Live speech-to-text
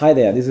Hi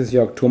there, this is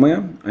Jörg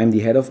Thurmeier. I'm the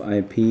head of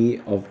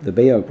IP of the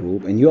Bayer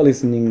Group, and you're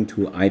listening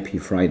to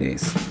IP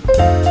Fridays.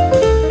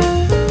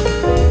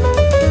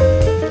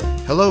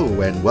 Hello,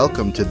 and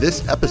welcome to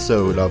this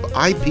episode of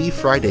IP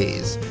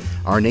Fridays.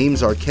 Our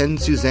names are Ken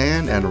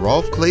Suzanne and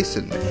Rolf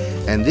Clayson,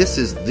 and this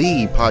is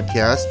the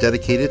podcast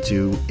dedicated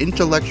to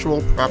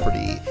intellectual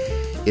property.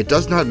 It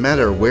does not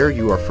matter where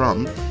you are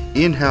from,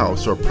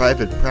 in-house or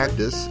private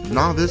practice,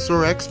 novice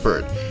or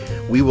expert.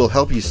 We will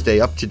help you stay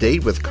up to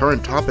date with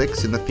current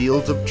topics in the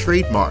fields of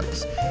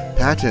trademarks,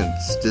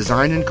 patents,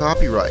 design and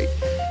copyright,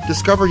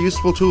 discover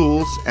useful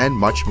tools, and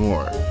much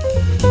more.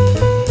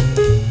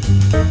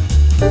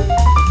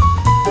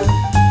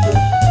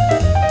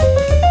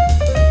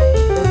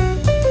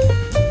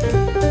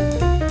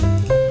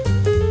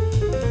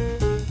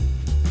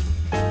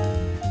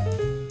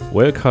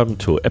 Welcome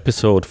to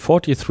episode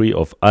 43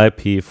 of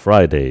IP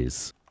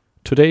Fridays.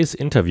 Today's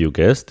interview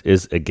guest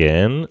is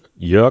again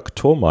Jörg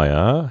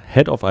Thurmeier,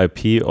 head of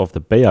IP of the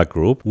Bayer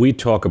Group. We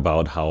talk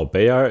about how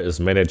Bayer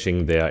is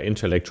managing their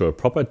intellectual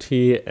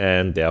property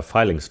and their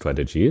filing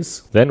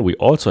strategies. Then we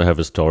also have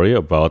a story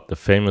about the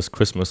famous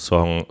Christmas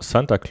song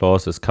Santa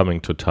Claus is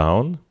Coming to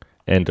Town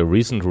and a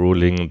recent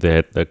ruling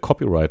that the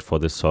copyright for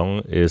this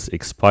song is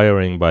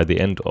expiring by the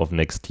end of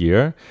next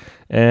year.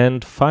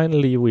 And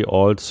finally, we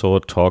also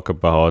talk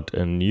about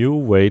a new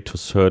way to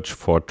search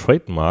for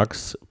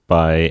trademarks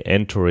by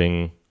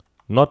entering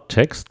not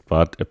text,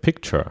 but a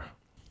picture.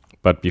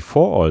 But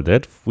before all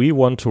that, we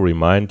want to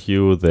remind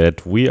you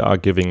that we are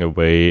giving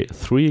away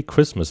 3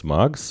 Christmas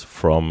mugs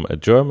from a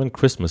German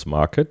Christmas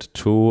market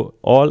to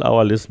all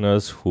our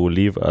listeners who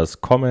leave us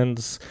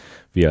comments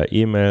via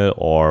email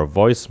or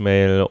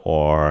voicemail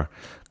or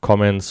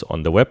comments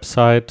on the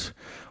website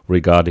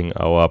regarding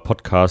our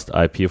podcast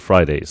IP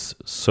Fridays.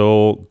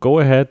 So go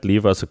ahead,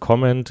 leave us a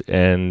comment,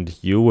 and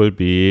you will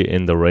be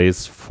in the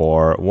race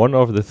for one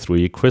of the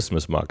 3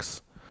 Christmas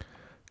mugs.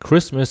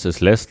 Christmas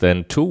is less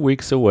than 2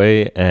 weeks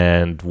away,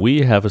 and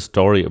we have a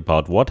story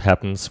about what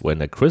happens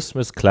when a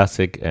Christmas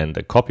classic and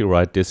a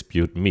copyright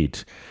dispute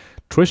meet.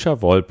 Trisha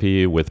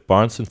Volpe with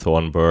Barnes &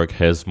 Thornburg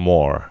has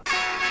more.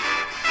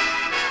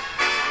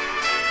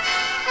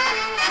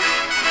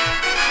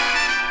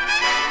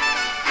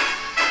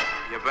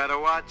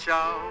 Watch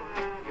out,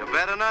 you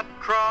better not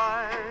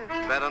cry,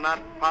 better not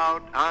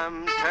pout,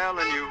 I'm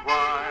telling you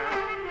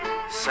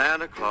why.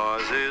 Santa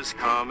Claus is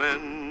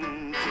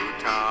coming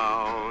to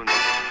town.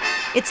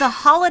 It's a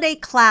holiday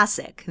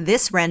classic.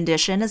 This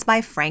rendition is by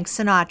Frank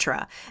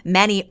Sinatra.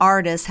 Many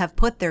artists have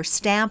put their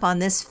stamp on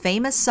this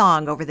famous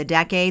song over the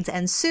decades,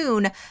 and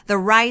soon the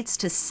rights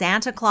to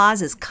Santa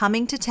Claus is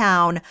Coming to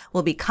Town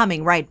will be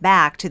coming right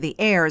back to the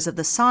heirs of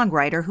the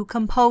songwriter who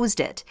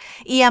composed it.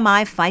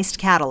 EMI Feist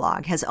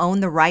Catalog has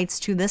owned the rights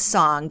to this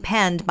song,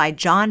 penned by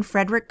John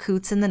Frederick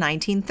Coots in the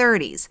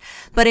 1930s.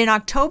 But in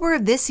October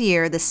of this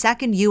year, the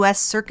Second U.S.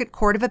 Circuit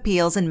Court of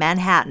Appeals in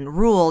Manhattan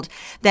ruled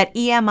that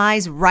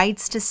EMI's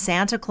rights to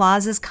Santa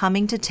Claus is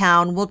Coming to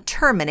Town will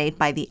terminate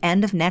by the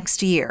end of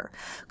next year.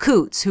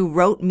 Coots, who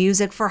wrote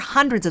music for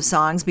hundreds of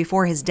songs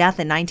before his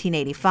death in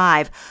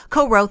 1985,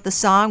 co-wrote the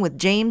song with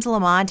James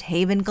Lamont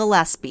Haven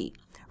Gillespie.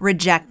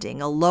 Rejecting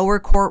a lower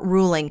court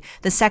ruling,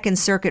 the Second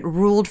Circuit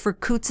ruled for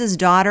Coots's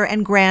daughter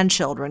and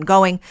grandchildren,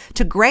 going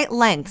to great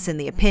lengths in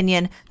the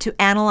opinion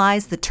to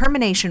analyze the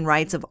termination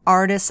rights of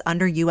artists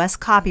under U.S.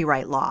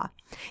 copyright law.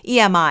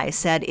 EMI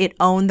said it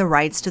owned the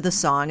rights to the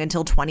song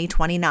until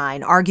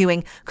 2029,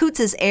 arguing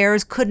Coots's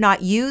heirs could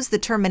not use the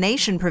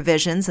termination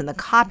provisions in the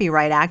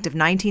Copyright Act of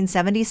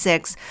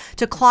 1976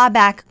 to claw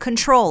back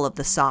control of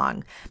the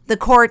song. The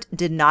court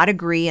did not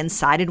agree and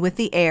sided with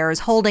the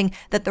heirs, holding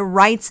that the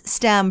rights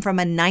stem from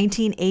a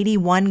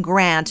 1981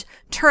 grant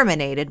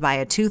terminated by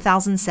a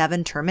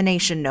 2007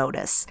 termination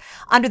notice.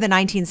 Under the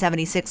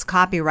 1976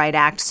 Copyright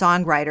Act,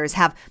 songwriters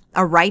have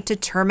a right to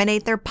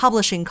terminate their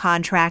publishing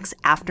contracts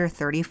after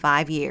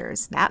 35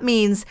 years. That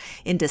means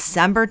in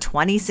December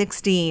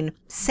 2016,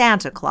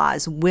 Santa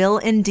Claus will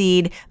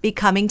indeed be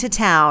coming to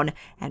town,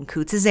 and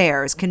Coots's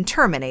heirs can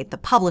terminate the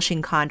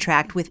publishing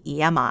contract with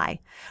EMI.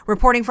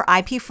 Reporting for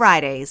IP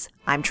Fridays,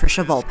 I'm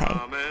Trisha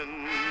Volpe.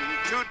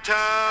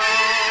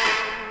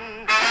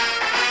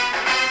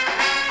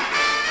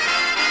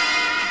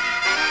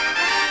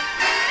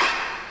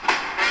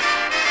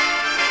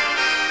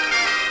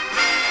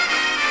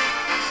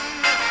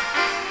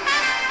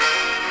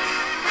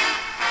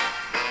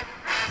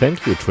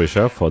 Thank you,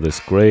 Trisha, for this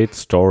great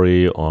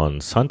story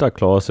on Santa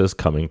Claus is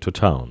Coming to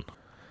Town.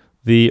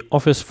 The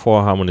Office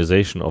for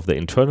Harmonization of the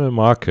Internal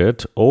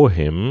Market,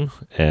 OHIM,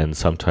 and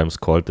sometimes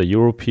called the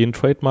European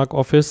Trademark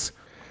Office,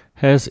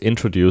 has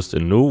introduced a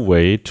new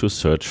way to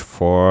search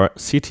for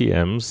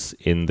CTMs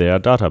in their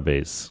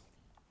database.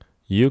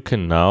 You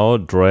can now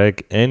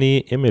drag any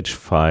image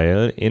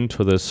file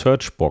into the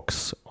search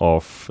box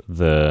of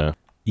the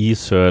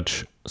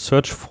eSearch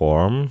search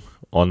form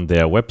on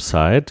their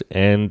website,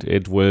 and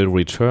it will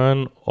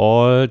return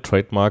all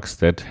trademarks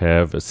that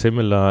have a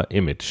similar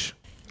image.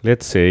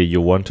 Let's say you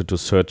wanted to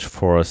search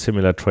for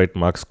similar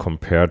trademarks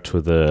compared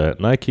to the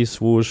Nike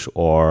swoosh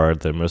or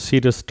the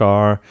Mercedes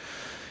star.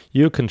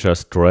 You can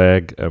just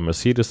drag a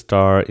Mercedes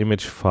star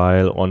image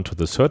file onto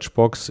the search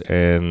box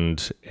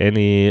and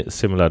any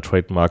similar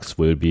trademarks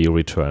will be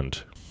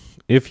returned.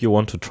 If you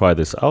want to try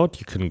this out,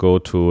 you can go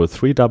to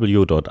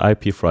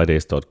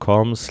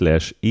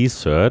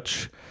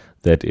www.ipfridays.com/esearch.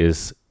 That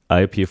is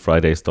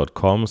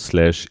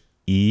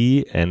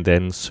ipfridays.com/e and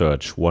then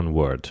search, one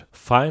word.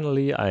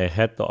 Finally, I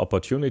had the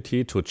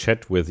opportunity to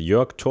chat with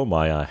Jörg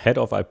Thomeier, head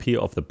of IP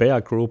of the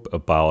Bayer Group,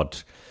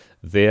 about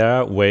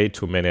their way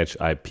to manage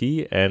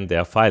IP and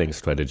their filing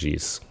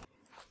strategies.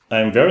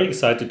 I'm very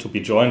excited to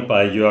be joined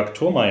by Jörg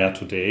Thomeier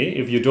today.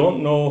 If you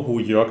don't know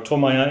who Jörg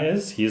Thomeier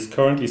is, he is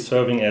currently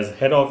serving as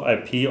head of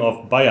IP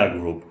of Bayer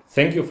Group.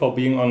 Thank you for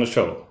being on the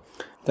show.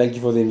 Thank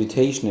you for the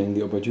invitation and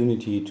the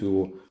opportunity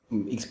to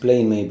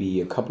explain maybe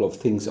a couple of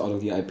things out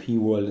of the IP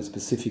world and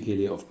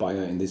specifically of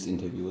Bayer in this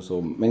interview.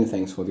 So many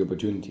thanks for the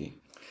opportunity.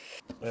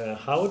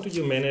 How do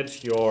you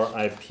manage your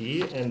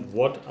IP and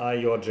what are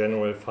your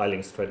general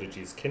filing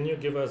strategies? Can you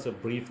give us a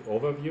brief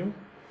overview?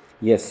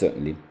 Yes,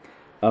 certainly.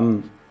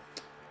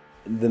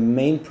 The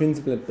main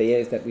principle at Bayer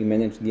is that we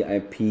manage the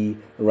IP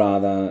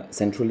rather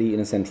centrally in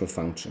a central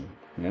function.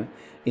 Yeah?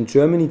 In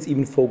Germany, it's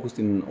even focused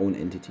in an own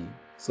entity.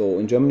 So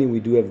in Germany, we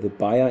do have the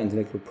Bayer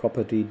Intellectual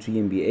Property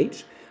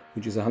GmbH,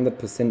 which is a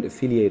 100%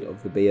 affiliate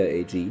of the Bayer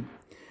AG.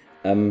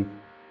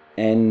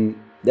 And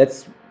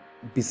that's,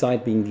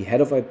 beside being the head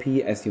of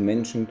IP, as you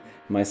mentioned,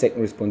 my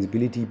second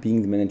responsibility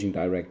being the managing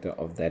director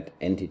of that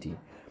entity.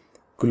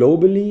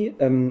 Globally,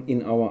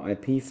 in our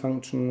IP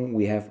function,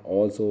 we have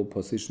also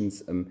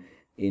positions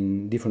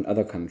in different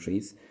other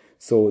countries.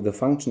 So the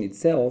function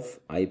itself,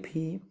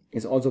 IP,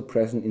 is also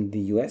present in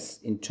the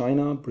US, in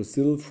China,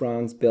 Brazil,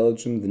 France,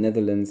 Belgium, the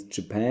Netherlands,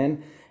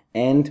 Japan,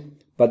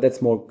 but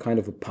that's more kind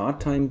of a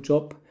part-time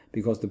job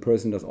because the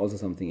person does also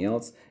something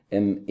else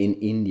in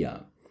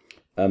India.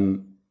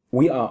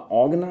 We are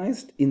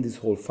organized in this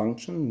whole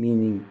function,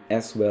 meaning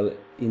as well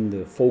in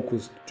the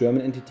focused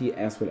German entity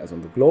as well as on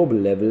the global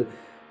level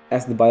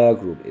as the Bayer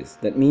Group is.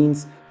 That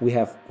means we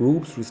have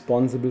groups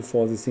responsible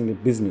for the single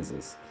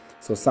businesses.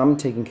 So some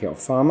taking care of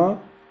pharma,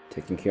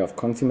 taking care of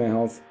consumer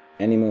health,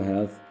 animal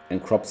health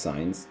and crop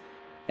science.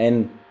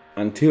 And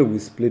until we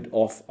split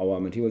off our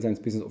material science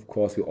business, of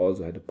course, we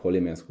also had a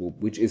polymers group,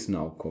 which is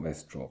now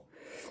Covestro.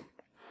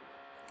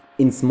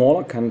 In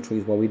smaller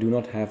countries where we do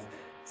not have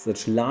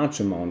such large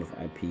amount of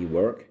IP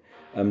work,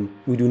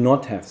 we do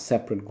not have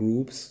separate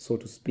groups, so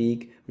to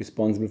speak,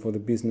 responsible for the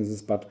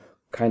businesses, but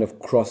kind of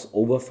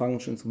crossover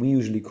functions. We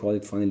usually call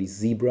it finally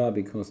Zebra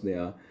because they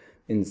are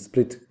in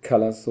split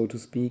colors, so to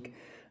speak.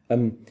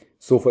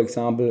 So, for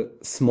example,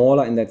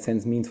 smaller in that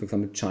sense means, for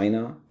example,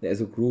 China.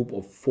 There's a group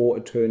of 4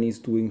 attorneys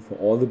doing for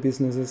all the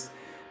businesses.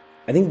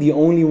 I think the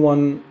only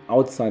one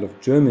outside of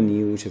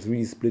Germany which has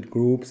really split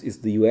groups is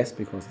the US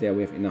because there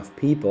we have enough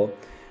people.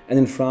 And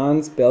in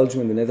France,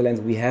 Belgium and the Netherlands,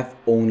 we have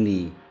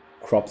only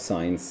crop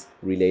science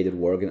related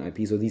work in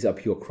IP. So these are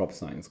pure crop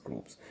science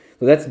groups.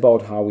 So that's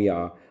about how we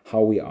are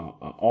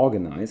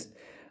organized.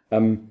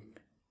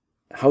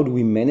 How do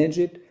we manage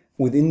it?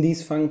 Within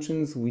these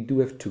functions, we do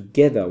have,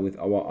 together with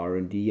our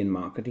R&D and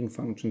marketing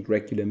functions,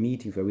 regular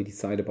meetings where we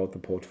decide about the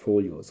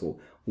portfolio. So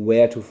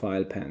where to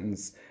file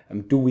patents,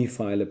 do we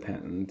file a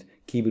patent,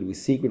 keep it with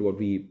secret, what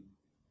we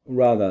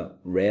rather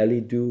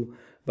rarely do,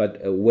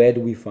 but where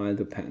do we file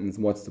the patents,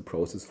 what's the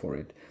process for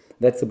it.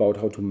 That's about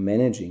how to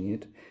managing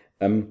it.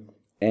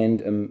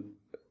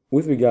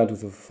 With regard to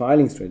the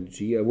filing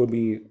strategy, I will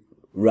be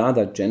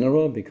rather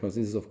general because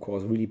this is of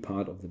course really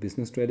part of the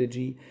business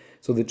strategy.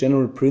 So the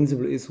general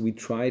principle is we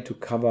try to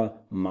cover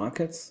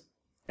markets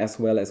as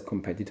well as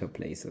competitor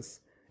places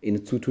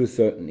to a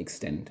certain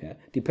extent. Yeah.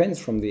 Depends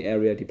from the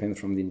area, depends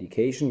from the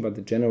indication, but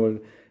the general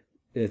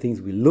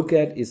things we look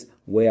at is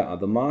where are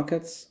the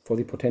markets for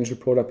the potential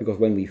product, because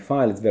when we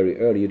file it's very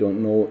early, you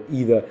don't know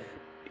either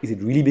is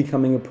it really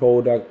becoming a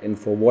product and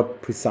for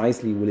what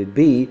precisely will it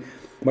be.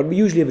 But we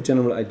usually have a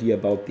general idea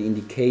about the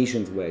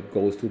indications where it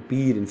goes to,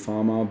 be it in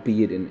pharma,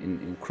 be it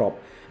in crop.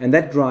 And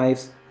that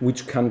drives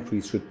which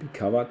countries should be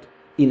covered.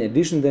 In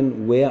addition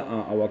then, where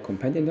are our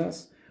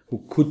competitors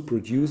who could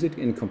produce it?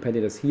 And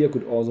competitors here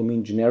could also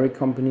mean generic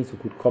companies who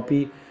could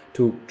copy,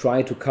 to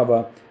try to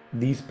cover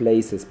these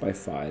places by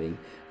filing.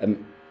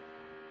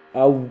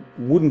 I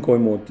wouldn't go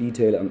in more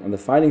detail on the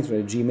filing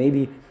strategy.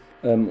 Maybe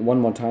one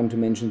more time to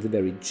mention the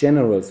very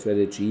general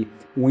strategy.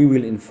 We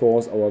will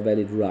enforce our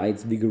valid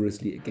rights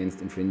vigorously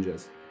against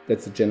infringers.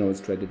 That's the general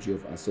strategy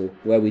of us. So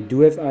where we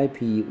do have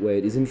IP, where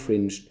it is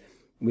infringed,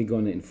 we're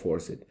going to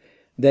enforce it.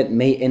 That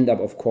may end up,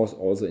 of course,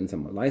 also in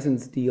some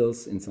license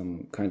deals, in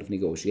some kind of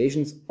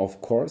negotiations,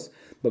 of course,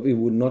 but we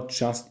would not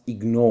just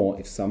ignore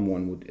if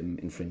someone would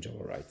infringe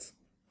our rights.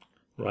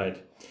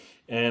 Right.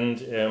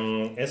 And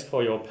as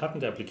for your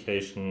patent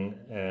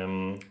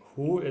application,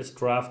 who is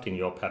drafting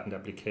your patent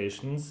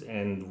applications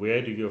and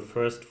where do you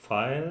first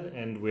file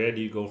and where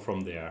do you go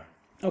from there?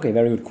 Okay,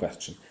 very good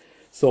question.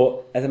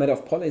 So as a matter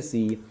of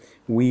policy,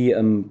 we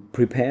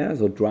prepare,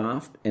 so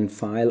draft and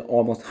file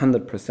almost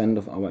 100%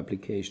 of our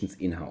applications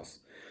in-house.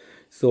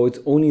 So it's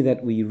only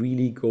that we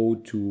really go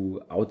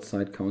to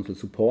outside counsel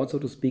support, so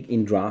to speak,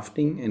 in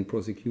drafting and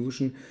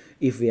prosecution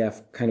if we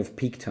have kind of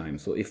peak time.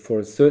 So if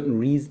for certain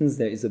reasons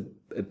there is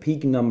a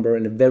peak number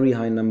and a very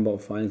high number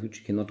of filings which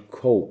we cannot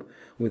cope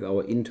with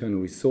our internal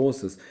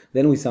resources,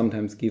 then we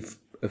sometimes give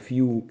a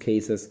few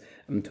cases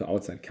to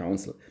outside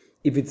counsel.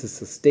 If it's a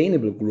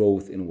sustainable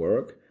growth in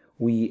work,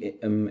 we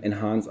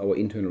enhance our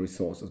internal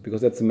resources,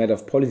 because that's a matter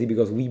of policy,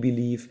 because we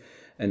believe,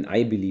 and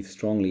I believe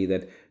strongly,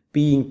 that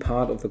being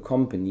part of the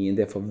company and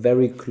therefore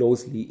very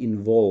closely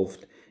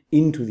involved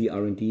into the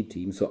R&D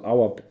team, so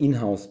our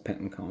in-house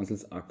patent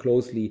counsels are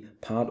closely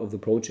part of the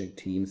project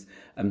teams,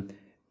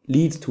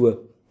 leads to a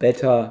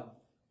better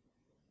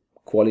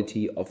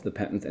quality of the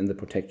patents and the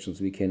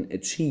protections we can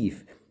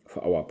achieve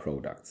for our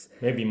products.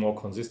 Maybe more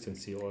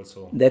consistency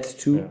also. That's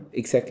true,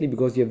 exactly,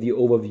 because you have the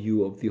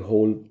overview of the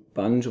whole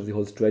bunch, of the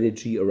whole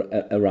strategy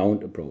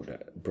around a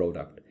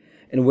product.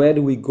 And where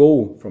do we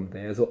go from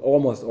there? So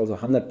almost also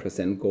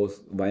 100%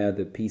 goes via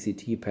the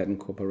PCT, Patent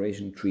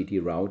Cooperation Treaty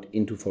route,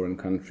 into foreign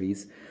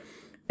countries.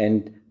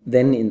 And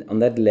then on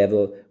that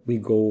level, we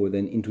go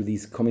then into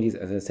these committees,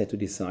 as I said, to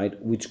decide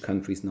which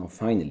countries now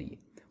finally.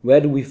 Where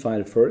do we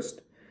file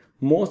first?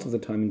 Most of the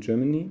time in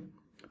Germany,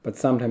 but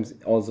sometimes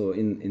also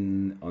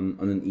on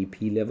an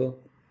EP level.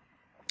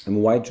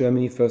 And why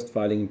Germany? First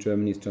filing in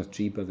Germany is just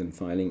cheaper than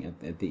filing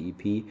at the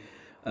EP.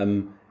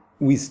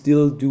 We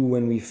still do,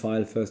 when we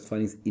file first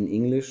filings in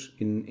English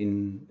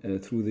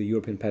through the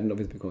European Patent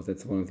Office, because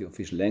that's one of the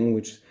official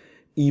language,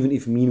 even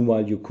if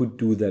meanwhile you could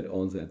do that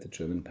also at the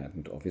German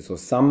Patent Office. So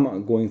some are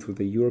going through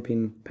the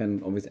European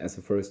Patent Office as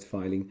a first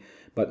filing,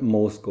 but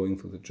most going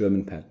through the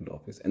German Patent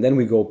Office. And then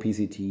we go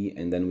PCT,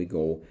 and then we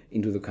go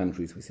into the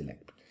countries we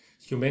select.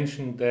 You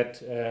mentioned that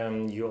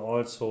you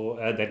also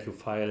that you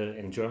file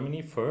in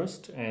Germany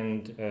first,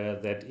 and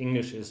that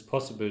English is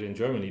possible in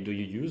Germany. Do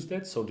you use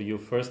that? So do you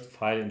first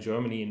file in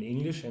Germany in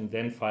English and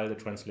then file the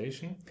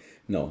translation?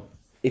 No.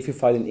 If you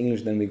file in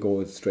English, then we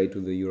go straight to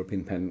the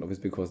European Patent Office,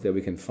 because there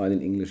we can file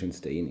in English and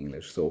stay in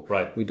English. So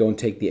we don't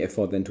take the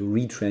effort then to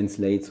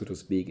retranslate, so to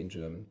speak, in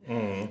German.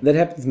 That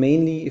happens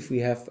mainly if we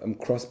have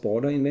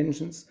cross-border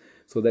inventions,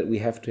 so that we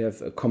have to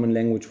have a common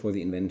language for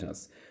the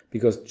inventors.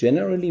 Because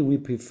generally we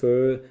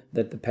prefer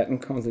that the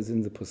patent counsel is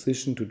in the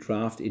position to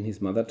draft in his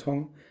mother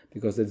tongue,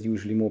 because that's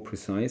usually more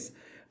precise.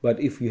 But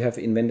if you have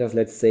inventors,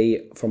 let's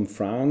say from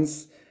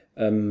France,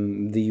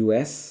 the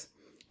US,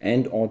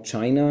 and or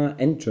China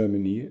and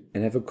Germany,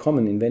 and have a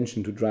common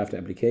invention to draft the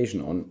application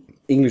on,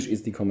 English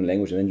is the common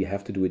language, and then you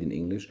have to do it in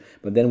English.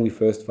 But then we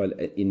first file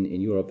in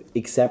Europe,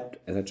 except,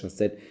 as I just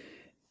said,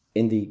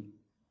 in the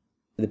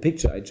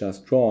picture I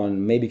just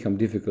drawn may become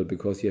difficult,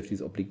 because you have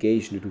this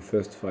obligation to do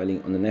first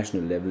filing on the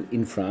national level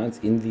in France,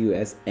 in the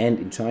US, and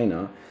in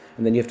China.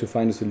 And then you have to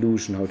find a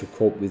solution how to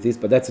cope with this,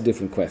 but that's a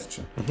different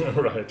question.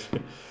 Right.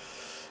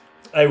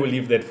 I will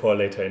leave that for a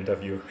later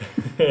interview.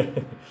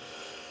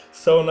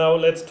 So now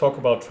let's talk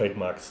about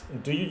trademarks.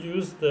 Do you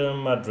use the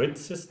Madrid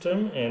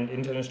system and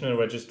international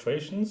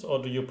registrations,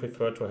 or do you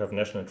prefer to have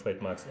national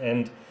trademarks?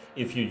 And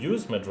if you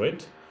use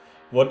Madrid,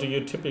 what do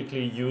you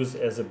typically use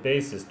as a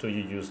basis? Do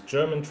you use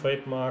German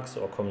trademarks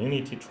or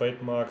community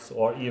trademarks,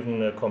 or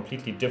even a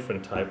completely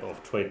different type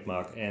of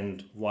trademark?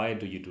 And why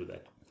do you do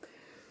that?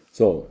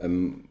 So,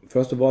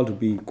 first of all, to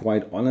be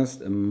quite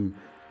honest,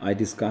 I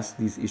discussed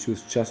these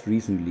issues just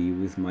recently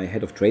with my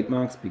head of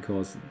trademarks,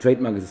 because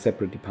trademark is a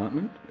separate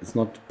department. It's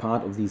not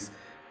part of these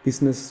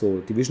business or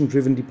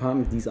division-driven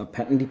departments. These are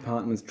patent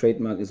departments.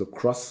 Trademark is a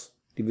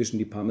cross-division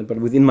department, but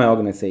within my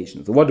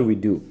organization. So what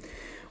do?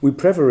 We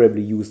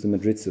preferably use the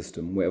Madrid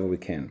system wherever we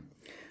can.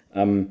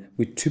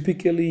 We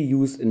typically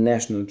use a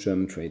national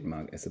German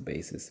trademark as a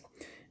basis.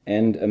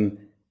 And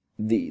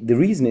the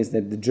reason is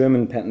that the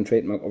German Patent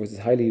Trademark Office is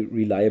highly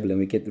reliable,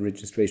 and we get the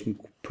registration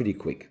pretty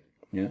quick.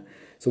 Yeah,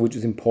 so which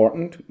is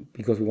important,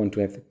 because we want to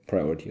have the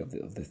priority of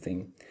the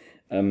thing.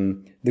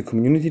 The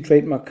community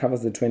trademark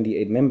covers the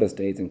 28 member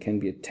states and can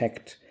be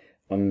attacked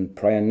on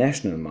prior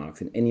national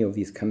marks in any of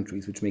these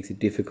countries, which makes it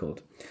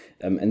difficult.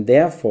 And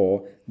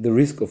therefore, the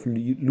risk of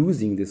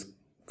losing this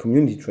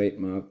community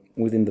trademark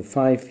within the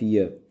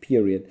 5-year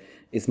period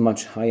is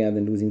much higher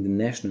than losing the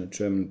national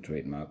German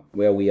trademark,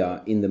 where we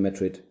are in the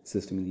Madrid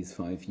system in these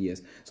 5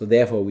 years. So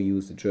therefore, we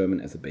use the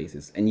German as a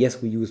basis. And yes,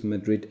 we use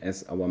Madrid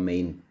as our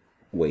main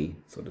way,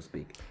 so to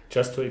speak.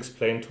 Just to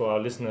explain to our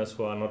listeners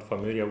who are not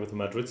familiar with the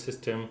Madrid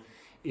system,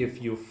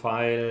 if you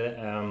file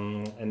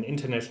an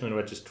international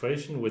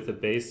registration with the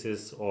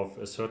basis of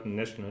a certain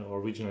national or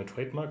regional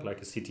trademark,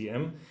 like a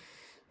CTM,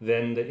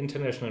 then the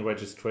international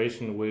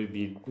registration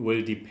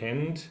will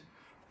depend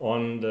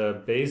on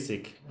the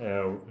basic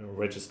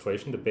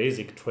registration, the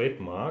basic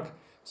trademark.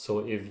 So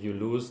if you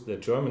lose the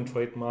German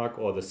trademark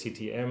or the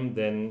CTM,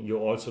 then you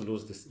also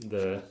lose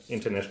the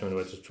international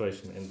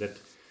registration,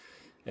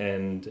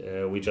 and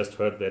we just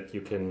heard that you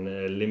can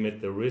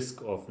limit the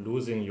risk of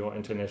losing your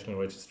international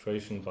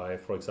registration by,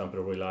 for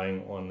example,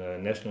 relying on a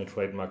national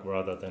trademark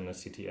rather than a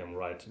CTM,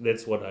 right?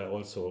 That's what I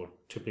also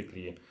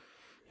typically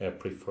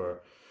prefer.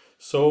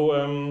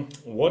 So,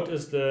 what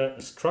is the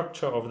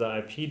structure of the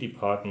IP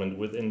department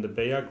within the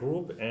Bayer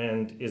Group,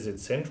 and is it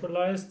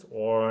centralized,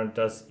 or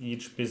does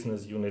each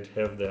business unit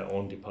have their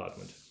own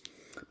department?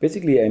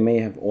 Basically, I may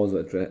have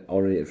also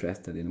already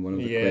addressed that in one of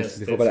the questions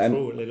before, but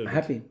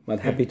I'm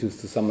happy to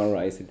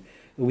summarize it.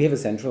 We have a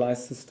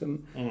centralized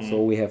system,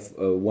 so we have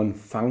one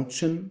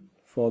function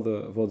for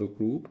the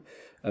group,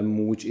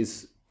 which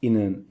is in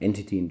an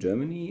entity in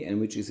Germany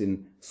and which is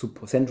in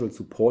central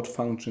support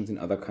functions in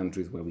other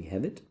countries where we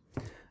have it.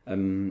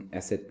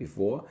 As said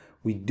before,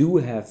 we do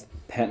have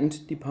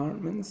patent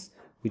departments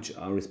which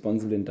are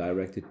responsible and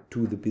directed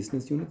to the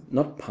business unit,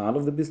 not part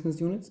of the business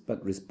units,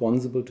 but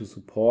responsible to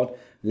support,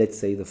 let's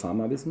say, the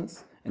pharma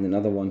business, and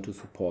another one to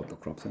support the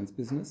crop science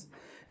business.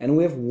 And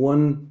we have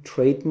one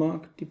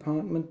trademark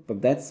department,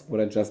 but that's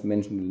what I just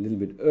mentioned a little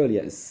bit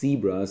earlier, is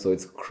Zebra, so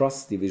it's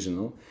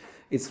cross-divisional.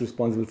 It's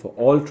responsible for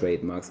all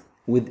trademarks.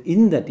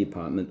 Within that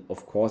department,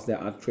 of course,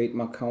 there are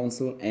trademark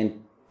counsel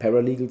and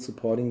paralegal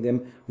supporting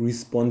them,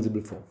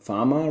 responsible for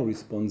pharma,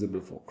 responsible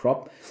for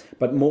crop,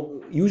 but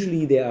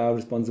usually they are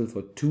responsible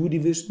for two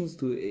divisions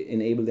to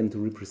enable them to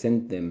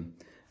represent them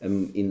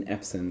in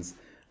absence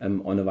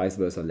on a vice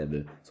versa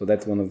level. So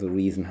that's one of the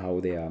reasons how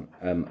they are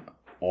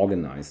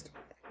organized.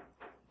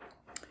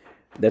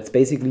 That's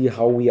basically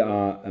how we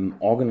are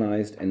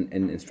organized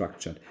and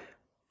structured.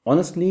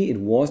 Honestly,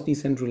 it was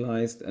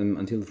decentralized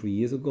until 3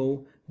 years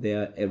ago.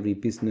 There, every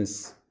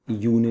business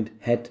unit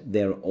had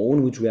their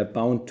own, which were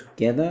bound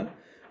together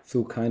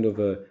through kind of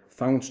a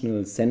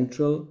functional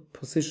central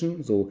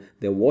position. So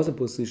there was a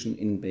position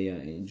in Bayer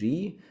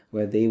AG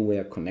where they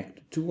were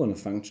connected to on a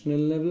functional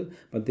level,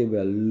 but they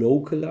were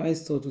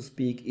localized, so to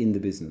speak, in the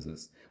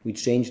businesses. We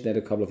changed that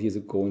a couple of years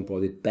ago and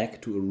brought it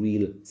back to a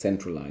real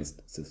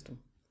centralized system.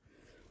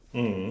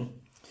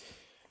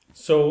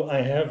 So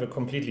I have a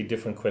completely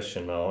different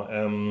question now.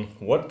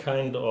 What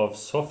kind of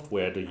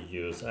software do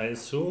you use? I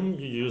assume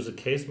you use a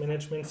case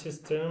management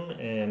system,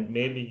 and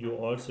maybe you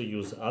also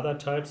use other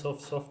types of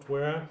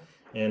software.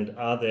 And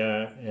are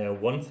there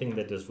one thing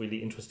that is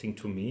really interesting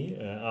to me?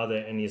 Are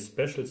there any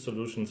special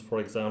solutions,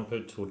 for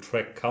example, to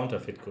track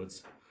counterfeit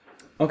goods?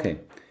 Okay,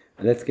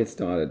 let's get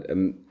started.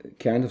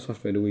 Kind of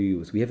software do we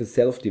use? We have a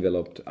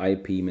self-developed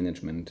IP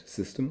management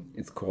system.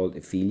 It's called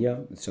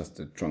Ophelia. It's just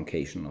a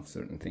truncation of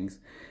certain things.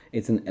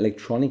 It's an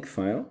electronic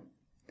file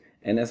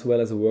and as well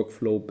as a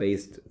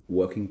workflow-based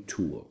working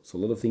tool. So a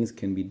lot of things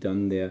can be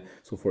done there.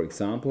 So for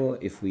example,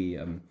 if we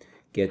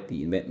get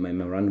the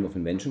memorandum of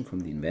invention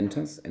from the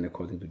inventors, and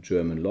according to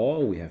German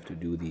law, we have to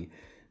do the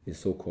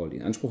so-called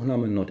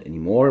Inanspruchnahme, not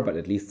anymore, but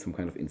at least some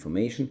kind of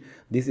information.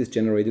 This is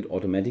generated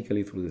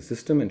automatically through the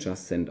system and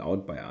just sent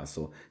out by us.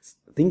 So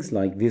things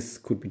like this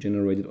could be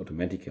generated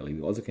automatically.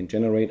 We also can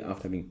generate,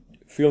 after having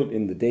filled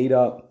in the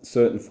data,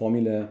 certain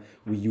formula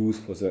we use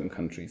for certain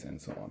countries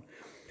and so on.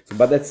 So,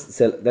 but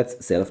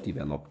that's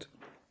self-developed.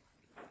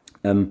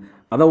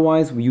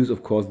 Otherwise, we use,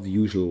 of course, the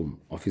usual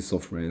office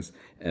softwares.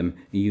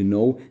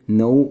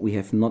 No, we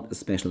have not a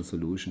special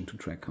solution to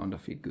track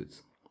counterfeit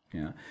goods.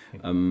 Yeah.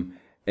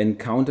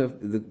 And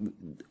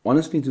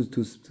honestly,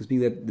 to speak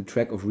that the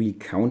track of really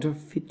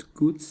counterfeit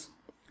goods,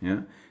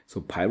 yeah,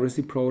 so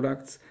piracy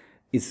products,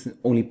 is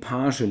only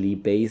partially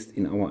based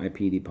in our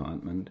IP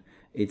department.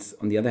 It's,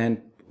 on the other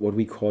hand, what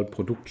we call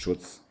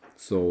Produktschutz,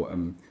 so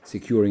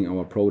securing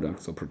our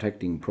products or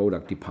protecting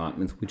product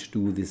departments which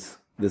do this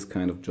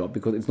kind of job,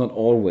 because it's not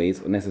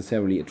always or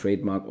necessarily a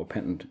trademark or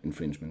patent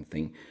infringement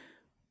thing.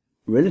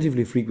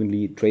 Relatively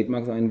frequently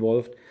trademarks are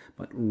involved,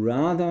 but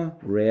rather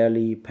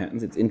rarely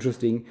patents. It's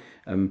interesting.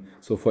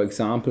 So for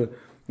example,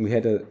 we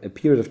had a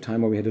period of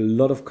time where we had a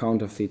lot of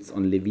counterfeits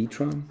on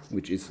Levitra,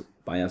 which is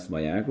Bayer's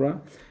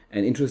Viagra.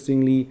 And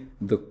interestingly,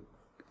 the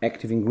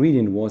active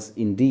ingredient was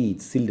indeed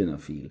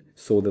sildenafil,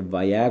 so the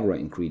Viagra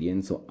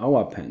ingredient. So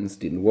our patents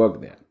didn't work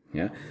there.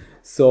 Yeah.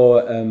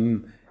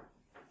 So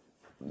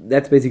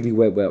that's basically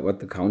what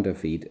the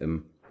counterfeit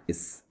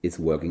is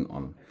working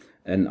on.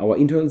 And our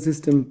internal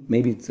system,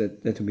 maybe it's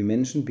that to be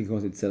mentioned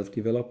because it's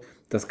self-developed,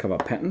 does cover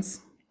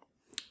patents,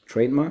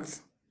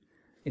 trademarks,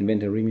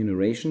 inventor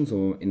remuneration,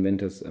 so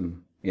inventors,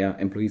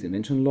 employees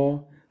invention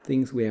law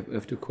things we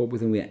have to cope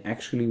with, and we are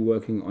actually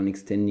working on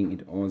extending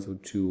it also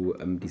to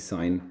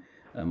design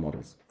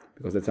models,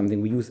 because that's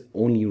something we use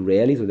only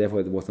rarely, so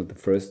therefore it was not the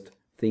first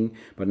thing.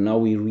 But now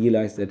we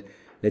realize that,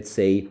 let's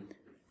say,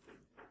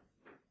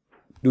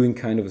 doing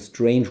kind of a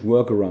strange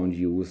workaround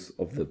use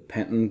of the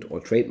patent or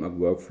trademark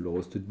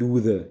workflows to do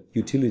the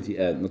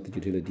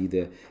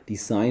the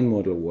design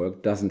model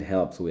work doesn't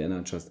help. So we are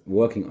not just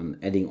working on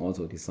adding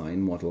also a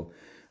design model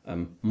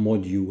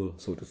module,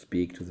 so to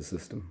speak, to the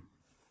system.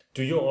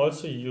 Do you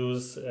also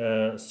use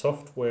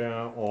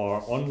software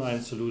or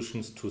online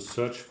solutions to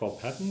search for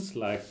patents,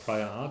 like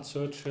prior art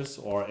searches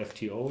or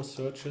FTO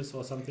searches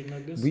or something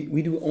like this?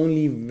 We do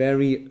only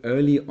very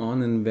early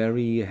on and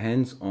very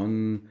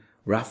hands-on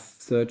rough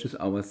searches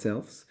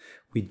ourselves.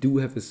 We do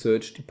have a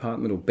search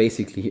department, or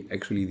basically,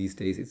 actually these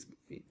days,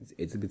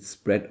 it's a bit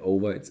spread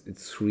over.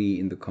 It's 3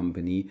 in the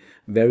company,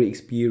 very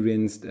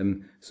experienced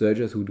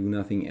searchers who do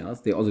nothing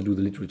else. They also do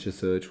the literature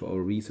search for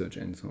our research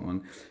and so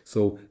on.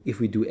 So if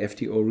we do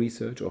FTO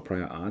research or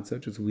prior art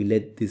searches, we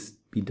let this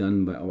be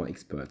done by our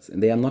experts,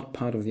 and they are not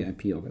part of the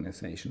IP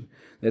organization.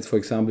 That's, for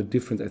example,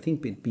 different. I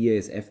think at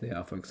BASF they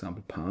are, for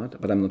example, part,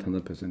 but I'm not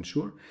 100%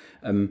 sure.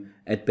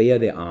 At Bayer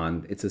they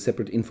aren't. It's a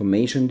separate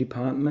information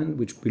department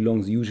which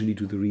belongs usually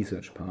to the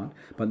research part,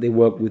 but they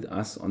work with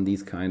us on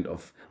these kind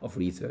of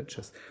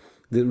researchers.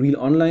 The real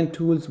online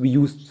tools we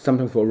use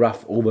sometimes for a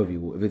rough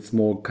overview. If it's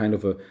more kind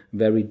of a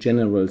very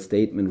general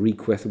statement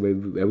request where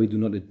we do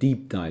not a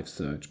deep dive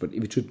search, but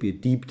if it should be a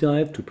deep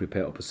dive to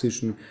prepare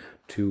opposition,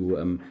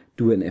 to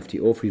do an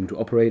FTO, freedom to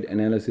operate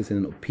analysis,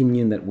 and an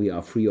opinion that we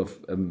are free of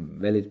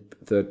valid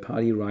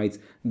third-party rights,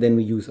 then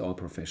we use our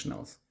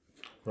professionals.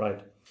 Right.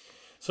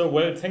 So,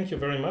 well, thank you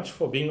very much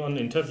for being on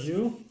the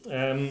interview.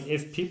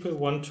 If people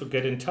want to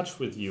get in touch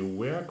with you,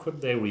 where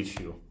could they reach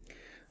you?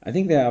 I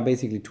think there are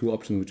basically 2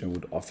 options which I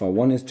would offer.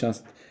 One is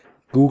just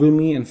Google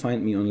me and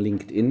find me on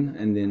LinkedIn,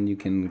 and then you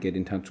can get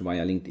in touch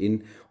via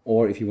LinkedIn.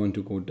 Or if you want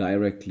to go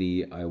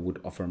directly, I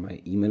would offer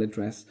my email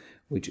address,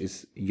 which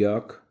is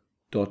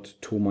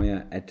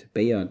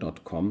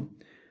jörg.thomeyer@bayer.com.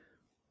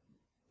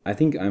 I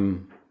think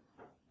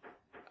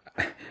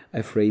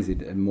I phrase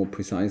it more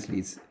precisely.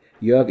 It's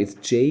Jörg, it's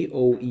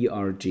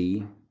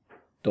JOERG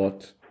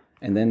dot,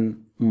 and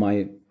then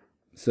my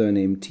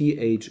surname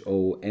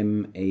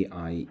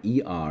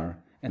THOMAIER,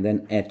 and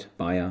then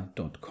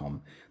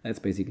 @bayer.com. That's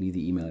basically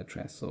the email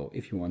address. So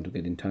if you want to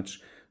get in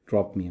touch,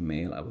 drop me a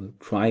mail. I will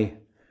try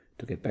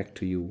to get back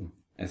to you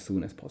as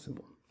soon as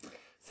possible.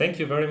 Thank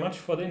you very much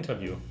for the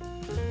interview.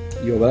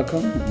 You're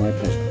welcome. My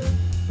pleasure.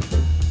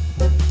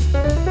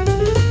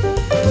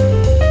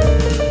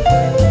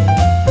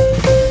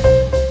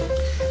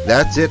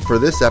 That's it for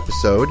this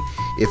episode.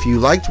 If you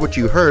liked what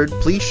you heard,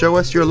 please show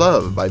us your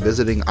love by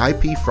visiting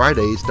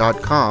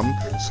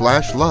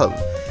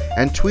ipfridays.com/love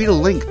and tweet a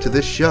link to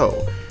this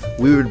show.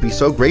 We would be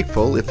so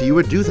grateful if you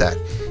would do that.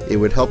 It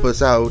would help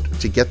us out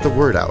to get the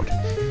word out.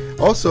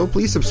 Also,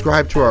 please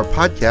subscribe to our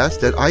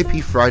podcast at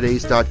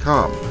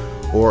ipfridays.com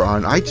or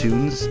on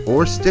iTunes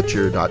or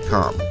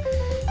Stitcher.com.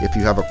 If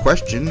you have a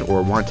question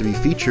or want to be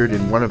featured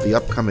in one of the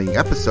upcoming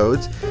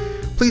episodes,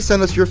 please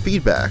send us your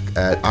feedback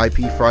at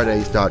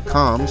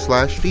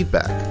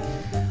ipfridays.com/feedback.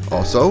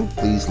 Also,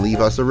 please leave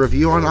us a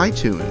review on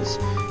iTunes.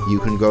 You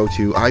can go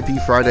to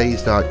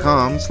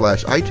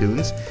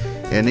ipfridays.com/iTunes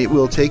and it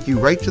will take you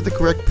right to the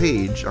correct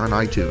page on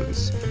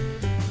iTunes.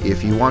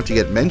 If you want to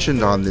get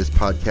mentioned on this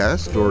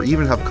podcast or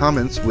even have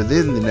comments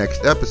within the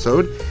next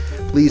episode,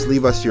 please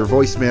leave us your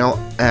voicemail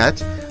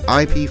at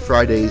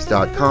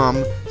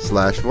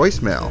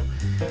ipfridays.com/voicemail.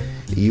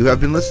 You have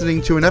been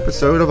listening to an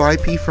episode of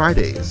IP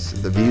Fridays.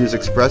 The views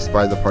expressed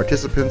by the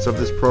participants of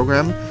this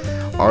program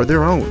are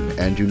their own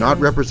and do not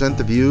represent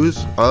the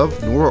views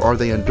of, nor are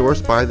they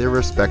endorsed by their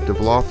respective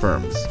law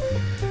firms.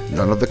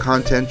 None of the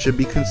content should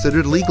be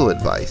considered legal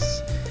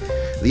advice.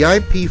 The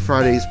IP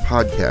Fridays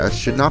podcast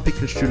should not be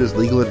construed as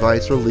legal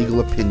advice or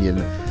legal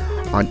opinion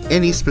on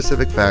any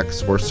specific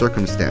facts or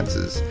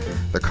circumstances.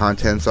 The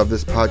contents of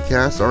this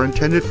podcast are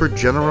intended for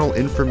general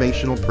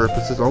informational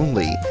purposes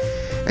only,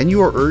 and you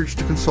are urged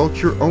to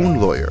consult your own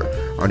lawyer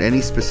on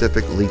any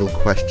specific legal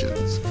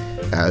questions.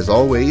 As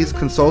always,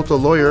 consult a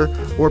lawyer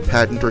or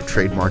patent or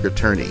trademark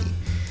attorney.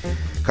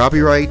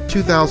 Copyright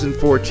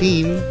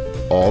 2014,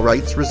 all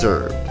rights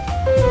reserved.